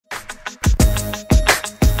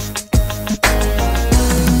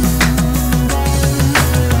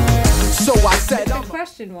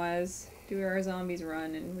question was, do our zombies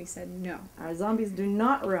run? And we said no. Our zombies do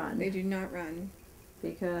not run. They do not run.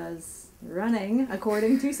 Because running,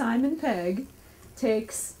 according to Simon Pegg,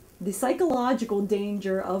 takes the psychological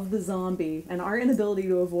danger of the zombie and our inability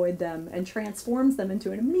to avoid them and transforms them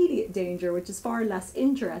into an immediate danger, which is far less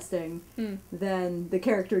interesting than the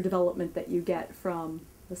character development that you get from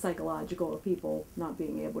the psychological of people not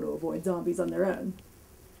being able to avoid zombies on their own.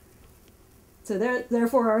 So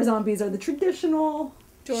therefore our zombies are the traditional,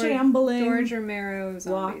 shambling, George Romero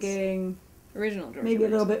zombies. Walking, original George maybe Romero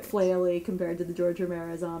a little bit zombies. flaily compared to the George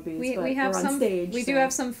Romero zombies, but we have we're on stage. We do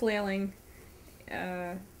have some flailing.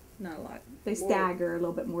 Not a lot. They stagger a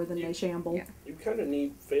little bit more than they shamble. Yeah. You kind of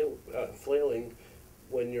need flailing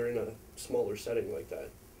when you're in a smaller setting like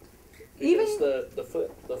that. Because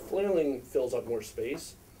the flailing fills up more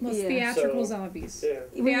space. Well, it's theatrical zombies. Yeah.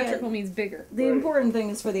 Theatrical means bigger. The important thing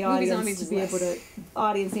is for the Movie audience zombies to is be less. able to.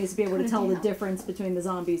 Audience needs to be able to tell the difference between the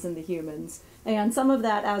zombies and the humans. And some of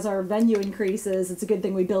that, as our venue increases, it's a good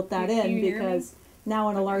thing we built that in because now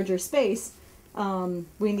in a larger space,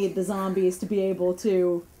 we need the zombies to be able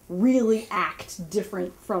to really act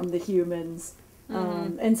different from the humans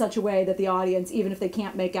in such a way that the audience, even if they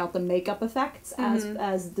can't make out the makeup effects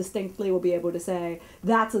as distinctly, will be able to say,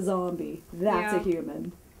 that's a zombie, that's a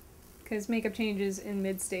human. Because makeup changes in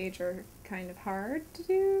mid-stage are kind of hard to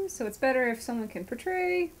do, so it's better if someone can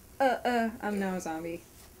portray, I'm now a zombie.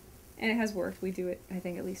 And it has worked. We do it, I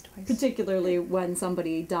think, at least twice. Particularly when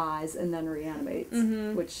somebody dies and then reanimates,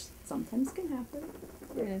 which sometimes can happen.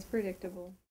 And it's predictable.